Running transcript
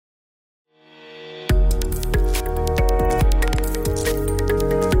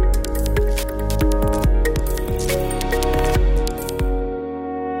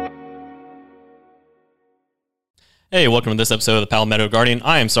Hey, welcome to this episode of the Palmetto Guardian.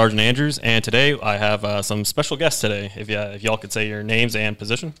 I am Sergeant Andrews, and today I have some special guests today. If y'all could say your names and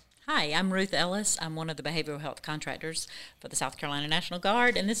position. Hi, I'm Ruth Ellis. I'm one of the behavioral health contractors for the South Carolina National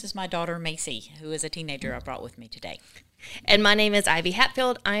Guard, and this is my daughter, Macy, who is a teenager I brought with me today. And my name is Ivy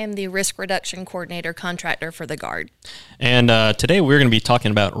Hatfield. I am the Risk Reduction Coordinator Contractor for the Guard. And today we're going to be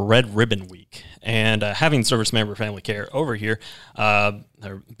talking about Red Ribbon Week. And having Service Member Family Care over here,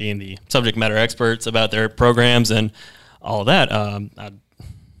 they're being the subject matter experts about their programs and all of that,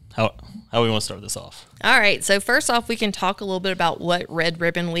 how we want to start this off? All right, so first off, we can talk a little bit about what Red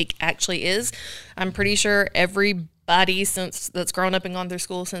Ribbon Week actually is. I'm pretty sure everybody that's grown up and gone through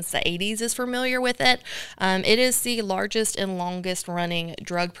school since the 80s is familiar with it. It is the largest and longest running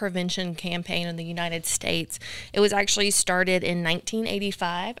drug prevention campaign in the United States. It was actually started in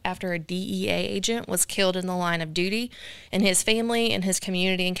 1985 after a DEA agent was killed in the line of duty, and his family and his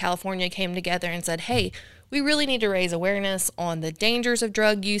community in California came together and said, hey, we really need to raise awareness on the dangers of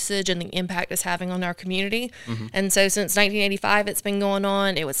drug usage and the impact it's having on our community. Mm-hmm. And so since 1985, it's been going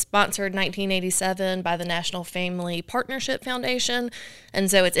on. It was sponsored in 1987 by the National Family Partnership Foundation. And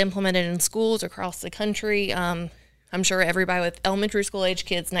so it's implemented in schools across the country. I'm sure everybody with elementary school age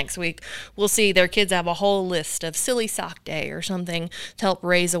kids next week will see their kids have a whole list of Silly Sock Day or something to help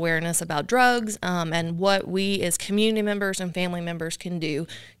raise awareness about drugs and what we as community members and family members can do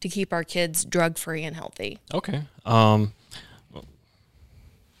to keep our kids drug-free and healthy. Okay. I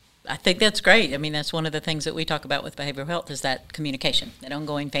think that's great. I mean, that's one of the things that we talk about with behavioral health is that communication, that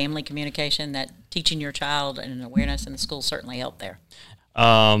ongoing family communication, that teaching your child and an awareness in the school certainly help there.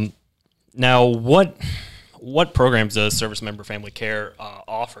 Now, what programs does Service Member Family Care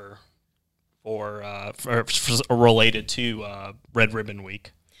offer for related to Red Ribbon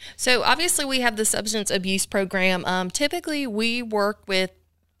Week? So obviously we have the substance abuse program. Typically we work with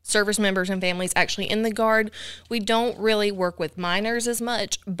service members and families actually in the Guard. We don't really work with minors as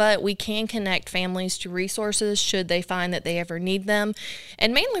much, but we can connect families to resources should they find that they ever need them.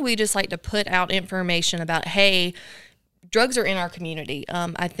 And mainly we just like to put out information about, hey, drugs are in our community.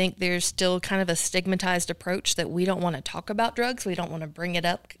 I think there's still kind of a stigmatized approach that we don't want to talk about drugs. We don't want to bring it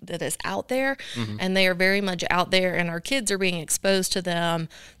up that it's out there. Mm-hmm. And they are very much out there, and our kids are being exposed to them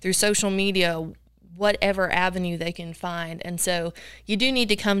through social media, whatever avenue they can find. And so you do need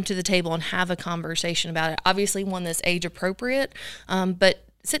to come to the table and have a conversation about it. Obviously one that's age appropriate, but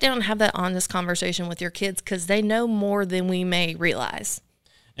sit down and have that honest conversation with your kids because they know more than we may realize.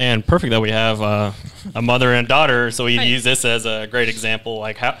 And perfect that we have a mother and daughter, so we use this as a great example.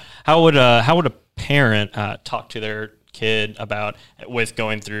 Like how would a parent talk to their kid about with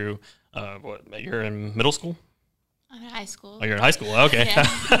going through you're in middle school? I'm in high school. Oh, you're in high school. Okay.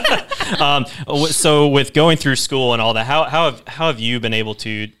 Yeah. So with going through school and all that, how have you been able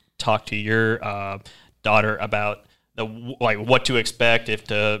to talk to your daughter about what to expect if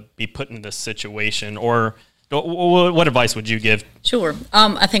to be put in this situation, or what advice would you give? Sure.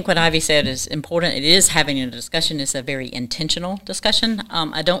 I think what Ivy said is important. It is having a discussion. It's a very intentional discussion.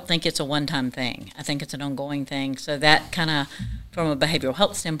 I don't think it's a one-time thing. I think it's an ongoing thing. So that kind of, from a behavioral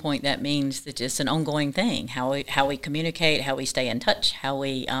health standpoint, that means that it's an ongoing thing. How we communicate, how we stay in touch, how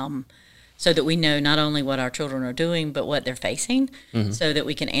we so that we know not only what our children are doing, but what they're facing, mm-hmm. so that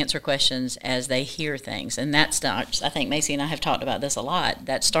we can answer questions as they hear things. And that starts, I think Macy and I have talked about this a lot,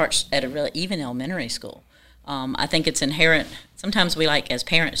 that starts at even elementary school. I think it's inherent. Sometimes we like as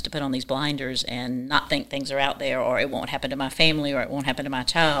parents to put on these blinders and not think things are out there, or it won't happen to my family, or it won't happen to my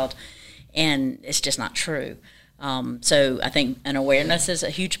child, and it's just not true. So I think an awareness is a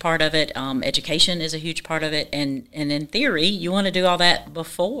huge part of it. Education is a huge part of it, and in theory, you want to do all that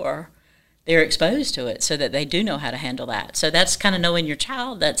before they're exposed to it so that they do know how to handle that. So that's kind of knowing your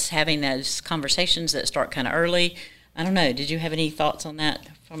child. That's having those conversations that start kind of early. I don't know. Did you have any thoughts on that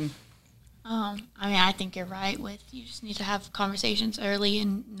from? I think you're right you just need to have conversations early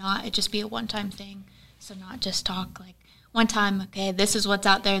and not it just be a one-time thing. So not just talk like one time, okay, this is what's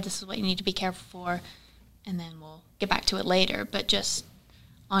out there, this is what you need to be careful for, and then we'll get back to it later. But just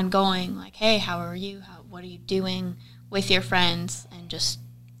ongoing, like, hey, how are you? What are you doing with your friends? And just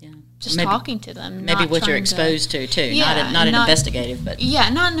maybe, talking to them. Maybe what you're exposed to too. Yeah, not an investigative, but. Yeah,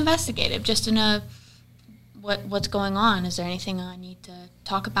 not an investigative, just in a what's going on. Is there anything I need to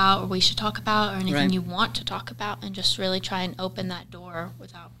talk about or we should talk about or anything you want to talk about, and just really try and open that door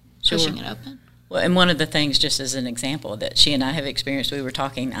without pushing it open. Well, and one of the things, just as an example, that she and I have experienced, we were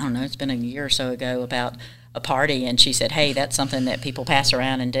talking, I don't know, it's been a year or so ago about a party, and she said, hey, that's something that people pass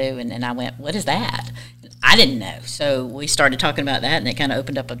around and do, and I went, what is that? I didn't know. So we started talking about that, and it kind of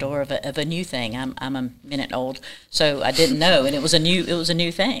opened up a door of a new thing. I'm a minute old, so I didn't know, and it was a new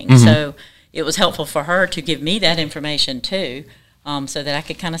thing. Mm-hmm. So it was helpful for her to give me that information too, so that I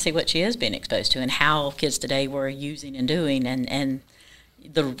could kind of see what she is being exposed to and how kids today were using and doing. And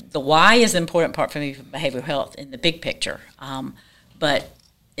the why is the important part for me for behavioral health in the big picture. But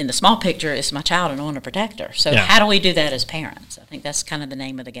in the small picture, it's my child and I want to protect her. So how do we do that as parents? I think that's kind of the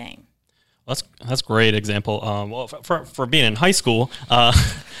name of the game. That's a great example. Well, for being in high school,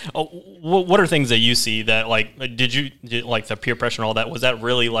 what are things that you see that did like the peer pressure and all that? Was it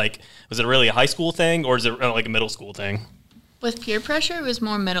really a high school thing, or is it like a middle school thing? With peer pressure, it was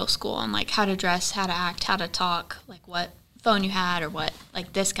more middle school on like how to dress, how to act, how to talk, like what phone you had or what,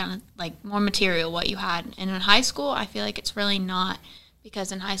 like this kind of like more material what you had. And in high school, I feel like it's really not,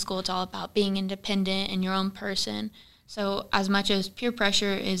 because in high school it's all about being independent and your own person. So as much as peer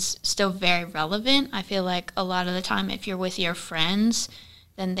pressure is still very relevant, I feel like a lot of the time if you're with your friends,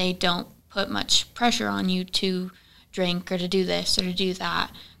 then they don't put much pressure on you to drink or to do this or to do that.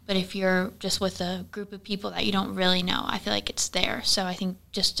 But if you're just with a group of people that you don't really know, I feel like it's there. So I think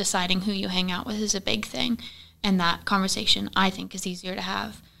just deciding who you hang out with is a big thing. And that conversation, I think, is easier to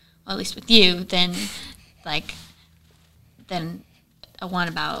have, well, at least with you, than a one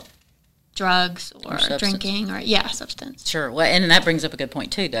about drugs or drinking or substance. Sure. Well, and that brings up a good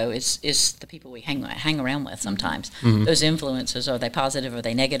point too, though, is the people we hang around with sometimes. Mm-hmm. Those influences, are they positive, are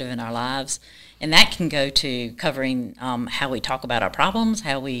they negative in our lives? And that can go to covering how we talk about our problems,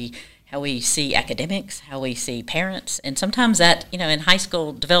 how we see academics, how we see parents. And sometimes that, in high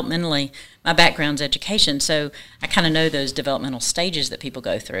school, developmentally, my background's education, so I kind of know those developmental stages that people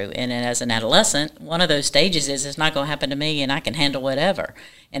go through. And as an adolescent, one of those stages is it's not going to happen to me and I can handle whatever.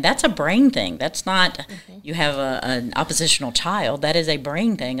 And that's a brain thing. That's not, you have an oppositional child. That is a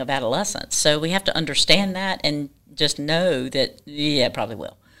brain thing of adolescence. So we have to understand that and just know that, it probably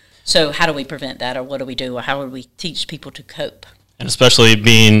will. So how do we prevent that, or what do we do, or how do we teach people to cope? And especially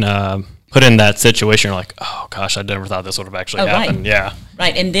being put in that situation, you're like, oh gosh, I never thought this would have actually happened. Right. Yeah.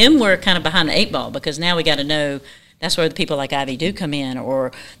 Right. And then we're kind of behind the 8 ball, because now we got to know, that's where the people like Ivy do come in,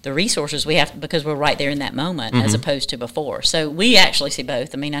 or the resources we have, because we're right there in that moment as opposed to before. So we actually see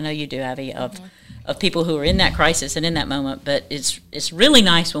both. I mean, I know you do, Ivy, of people who are in that crisis and in that moment, but it's really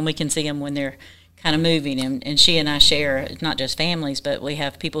nice when we can see them when they're kind of moving. And she and I share, it's not just families, but we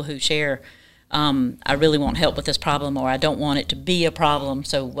have people who share, I really want help with this problem, or I don't want it to be a problem,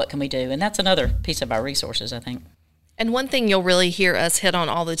 so what can we do? And that's another piece of our resources, I think. And one thing you'll really hear us hit on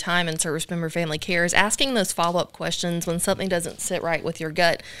all the time in Service Member Family Care is asking those follow-up questions when something doesn't sit right with your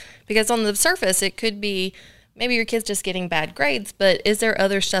gut. Because on the surface, it could be maybe your kid's just getting bad grades, but is there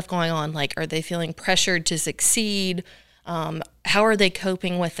other stuff going on? Like, are they feeling pressured to succeed? How are they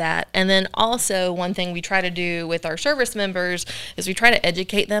coping with that? And then also, one thing we try to do with our service members is we try to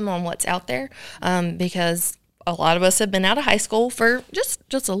educate them on what's out there, because a lot of us have been out of high school for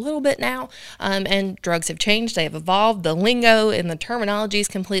just a little bit now, and drugs have changed. They have evolved. The lingo and the terminology is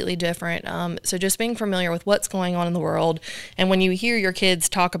completely different. So just being familiar with what's going on in the world, and when you hear your kids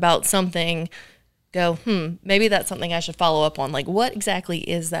talk about something, go, maybe that's something I should follow up on. Like, what exactly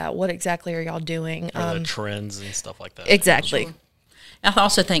is that? What exactly are y'all doing? Or the trends and stuff like that. Exactly. Sure. I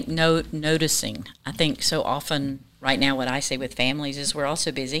also think noticing. I think so often right now what I see with families is we're all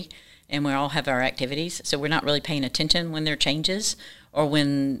so busy and we all have our activities, so we're not really paying attention when there are changes, or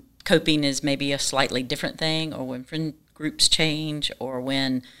when coping is maybe a slightly different thing, or when friend groups change, or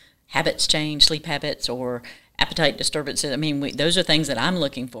when habits change, sleep habits, or appetite disturbances. I mean, those are things that I'm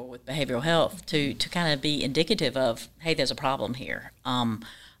looking for with behavioral health to kind of be indicative of, hey, there's a problem here.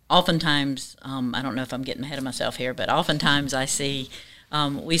 Oftentimes, I don't know if I'm getting ahead of myself here, but oftentimes we see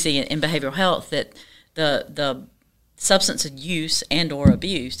in behavioral health that the substance use and or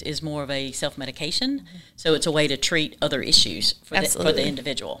abuse is more of a self-medication. So it's a way to treat other issues for the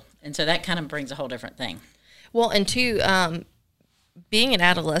individual. And so that kind of brings a whole different thing. Well, and two, being an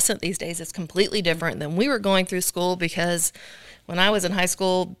adolescent these days is completely different than we were going through school, because when I was in high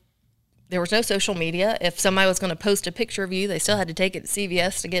school, there was no social media. If somebody was going to post a picture of you, they still had to take it to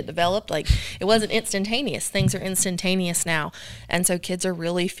CVS to get developed. Like, it wasn't instantaneous. Things are instantaneous now. And so kids are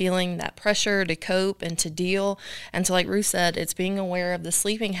really feeling that pressure to cope and to deal. And so like Ruth said, it's being aware of the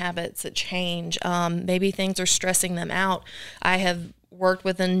sleeping habits that change. Maybe things are stressing them out. I have worked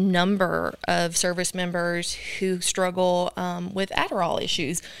with a number of service members who struggle with Adderall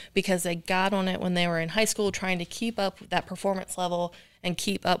issues because they got on it when they were in high school, trying to keep up with that performance level and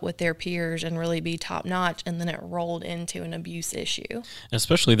keep up with their peers and really be top notch, and then it rolled into an abuse issue. And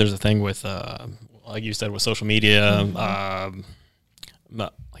especially there's a thing with, like you said, with social media,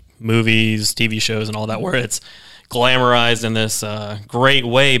 like movies, TV shows and all that, where it's glamorized in this great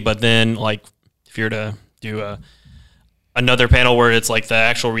way, but then like if you're to do another panel where it's like the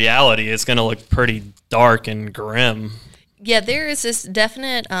actual reality, it's going to look pretty dark and grim. Yeah, there is this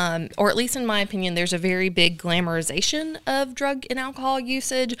definite, or at least in my opinion, there's a very big glamorization of drug and alcohol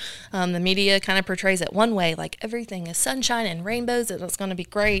usage. The media kind of portrays it one way, like everything is sunshine and rainbows and it's going to be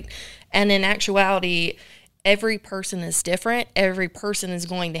great. And in actuality, every person is different. Every person is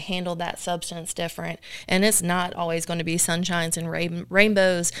going to handle that substance different. And it's not always going to be sunshines and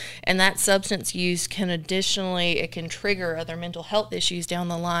rainbows. And that substance use can it can trigger other mental health issues down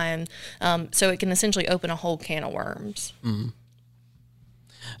the line. So it can essentially open a whole can of worms. Mm-hmm.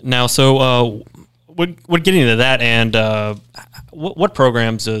 Now, so we're getting into that. And what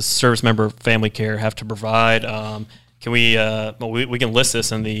programs does Service Member Family Care have to provide? Can we can list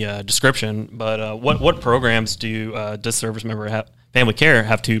this in the description, but what programs does Service Member Family Care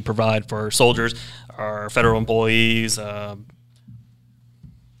have to provide for soldiers or federal employees? You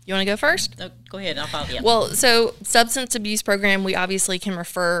want to go first? No, go ahead, I'll follow you. Well, so substance abuse program, we obviously can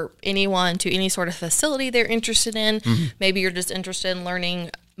refer anyone to any sort of facility they're interested in. Mm-hmm. Maybe you're just interested in learning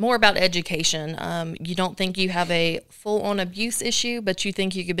more about education. You don't think you have a full-on abuse issue, but you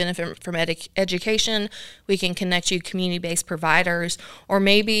think you could benefit from education. We can connect you to community-based providers, or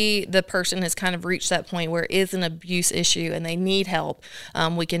maybe the person has kind of reached that point where it is an abuse issue and they need help.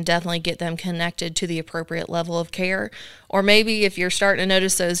 We can definitely get them connected to the appropriate level of care. Or maybe if you're starting to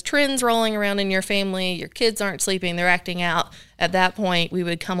notice those trends rolling around in your family, your kids aren't sleeping, they're acting out, at that point we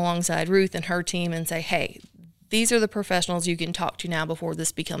would come alongside Ruth and her team and say, hey, these are the professionals you can talk to now before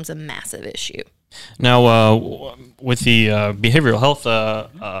this becomes a massive issue. Now, with the behavioral health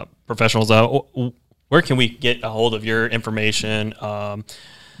professionals, where can we get a hold of your information,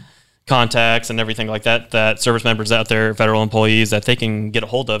 contacts, and everything like that service members out there, federal employees, that they can get a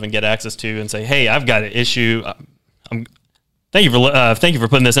hold of and get access to and say, hey, I've got an issue. Thank you for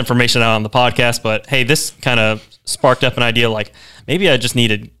putting this information out on the podcast, but hey, this kind of sparked up an idea, like maybe I just need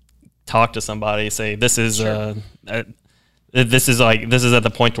to talk to somebody, say this is Sure. this is at the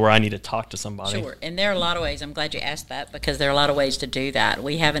point where I need to talk to somebody. Sure, and there are a lot of ways. I'm glad you asked that, because there are a lot of ways to do that.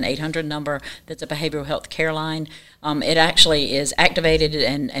 We have an 800 number that's a behavioral health care line. It actually is activated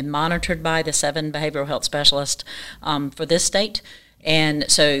and monitored by the 7 behavioral health specialists for this state.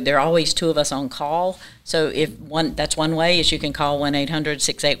 And so there are always 2 of us on call. So that's one way, is you can call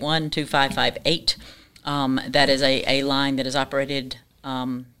 1-800-681-2558. That is a line that is operated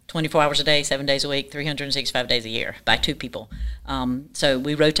 24 hours a day, 7 days a week, 365 days a year by 2 people. So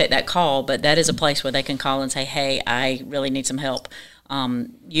we rotate that call, but that is a place where they can call and say, hey, I really need some help.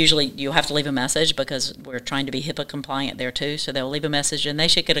 Usually you'll have to leave a message, because we're trying to be HIPAA compliant there too. So they'll leave a message and they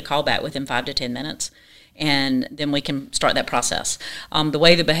should get a call back within 5 to 10 minutes. And then we can start that process. The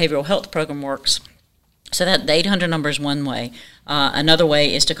way the behavioral health program works, so that the 800 number is one way. Another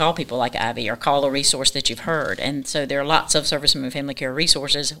way is to call people like Ivy, or call a resource that you've heard. And so there are lots of Service Member Family Care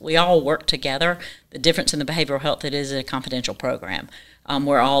resources. We all work together. The difference in the behavioral health, it is a confidential program.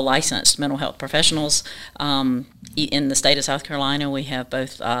 We're all licensed mental health professionals. In the state of South Carolina, we have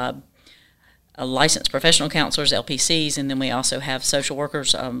both licensed professional counselors, LPCs, and then we also have social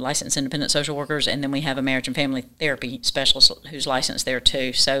workers, licensed independent social workers, and then we have a marriage and family therapy specialist who's licensed there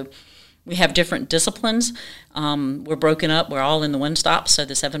too. So we have different disciplines. We're broken up. We're all in the one-stops, so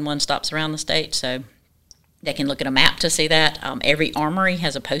the 7 one-stops around the state. So they can look at a map to see that. Every armory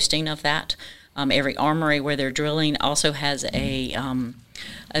has a posting of that. Every armory where they're drilling also has a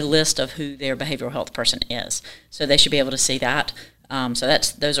list of who their behavioral health person is. So they should be able to see that. So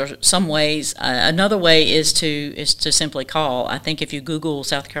those are some ways. Another way is to simply call. I think if you Google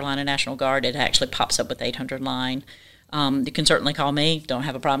South Carolina National Guard, it actually pops up with the 800 line. You can certainly call me. Don't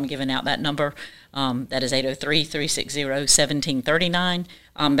have a problem giving out that number. That is 803-360-1739.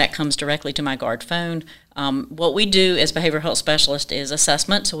 That comes directly to my Guard phone. What we do as behavioral health specialists is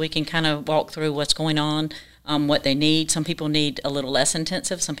assessment, so we can kind of walk through what's going on, what they need. Some people need a little less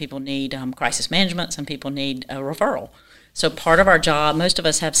intensive. Some people need crisis management. Some people need a referral. So part of our job, most of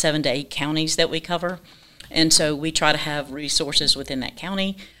us have 7 to 8 counties that we cover, and so we try to have resources within that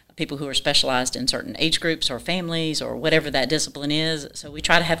county, people who are specialized in certain age groups or families or whatever that discipline is. So we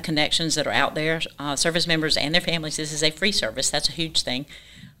try to have connections that are out there. Service members and their families, this is a free service. That's a huge thing.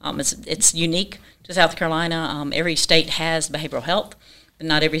 It's unique to South Carolina. Every state has behavioral health, but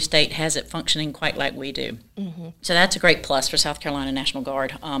not every state has it functioning quite like we do. Mm-hmm. So that's a great plus for South Carolina National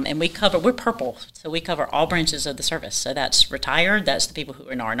Guard. And we're purple, so we cover all branches of the service. So that's retired, that's the people who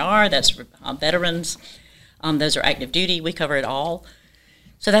are in R&R, that's veterans, those are active duty. We cover it all.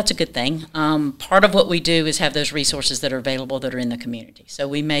 So that's a good thing. Part of what we do is have those resources that are available that are in the community. So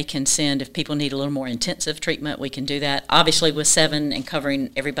we can send, if people need a little more intensive treatment, we can do that. Obviously with 7 and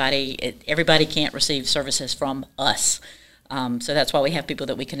covering everybody, everybody can't receive services from us. So that's why we have people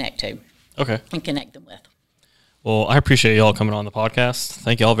that we connect to Okay. and connect them with. Well, I appreciate y'all coming on the podcast.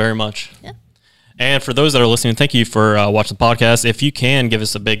 Thank y'all very much. Yeah. And for those that are listening, thank you for watching the podcast. If you can, give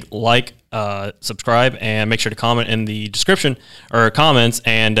us a big like, subscribe, and make sure to comment in the description or comments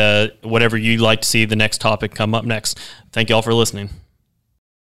and whatever you'd like to see the next topic come up next. Thank you all for listening.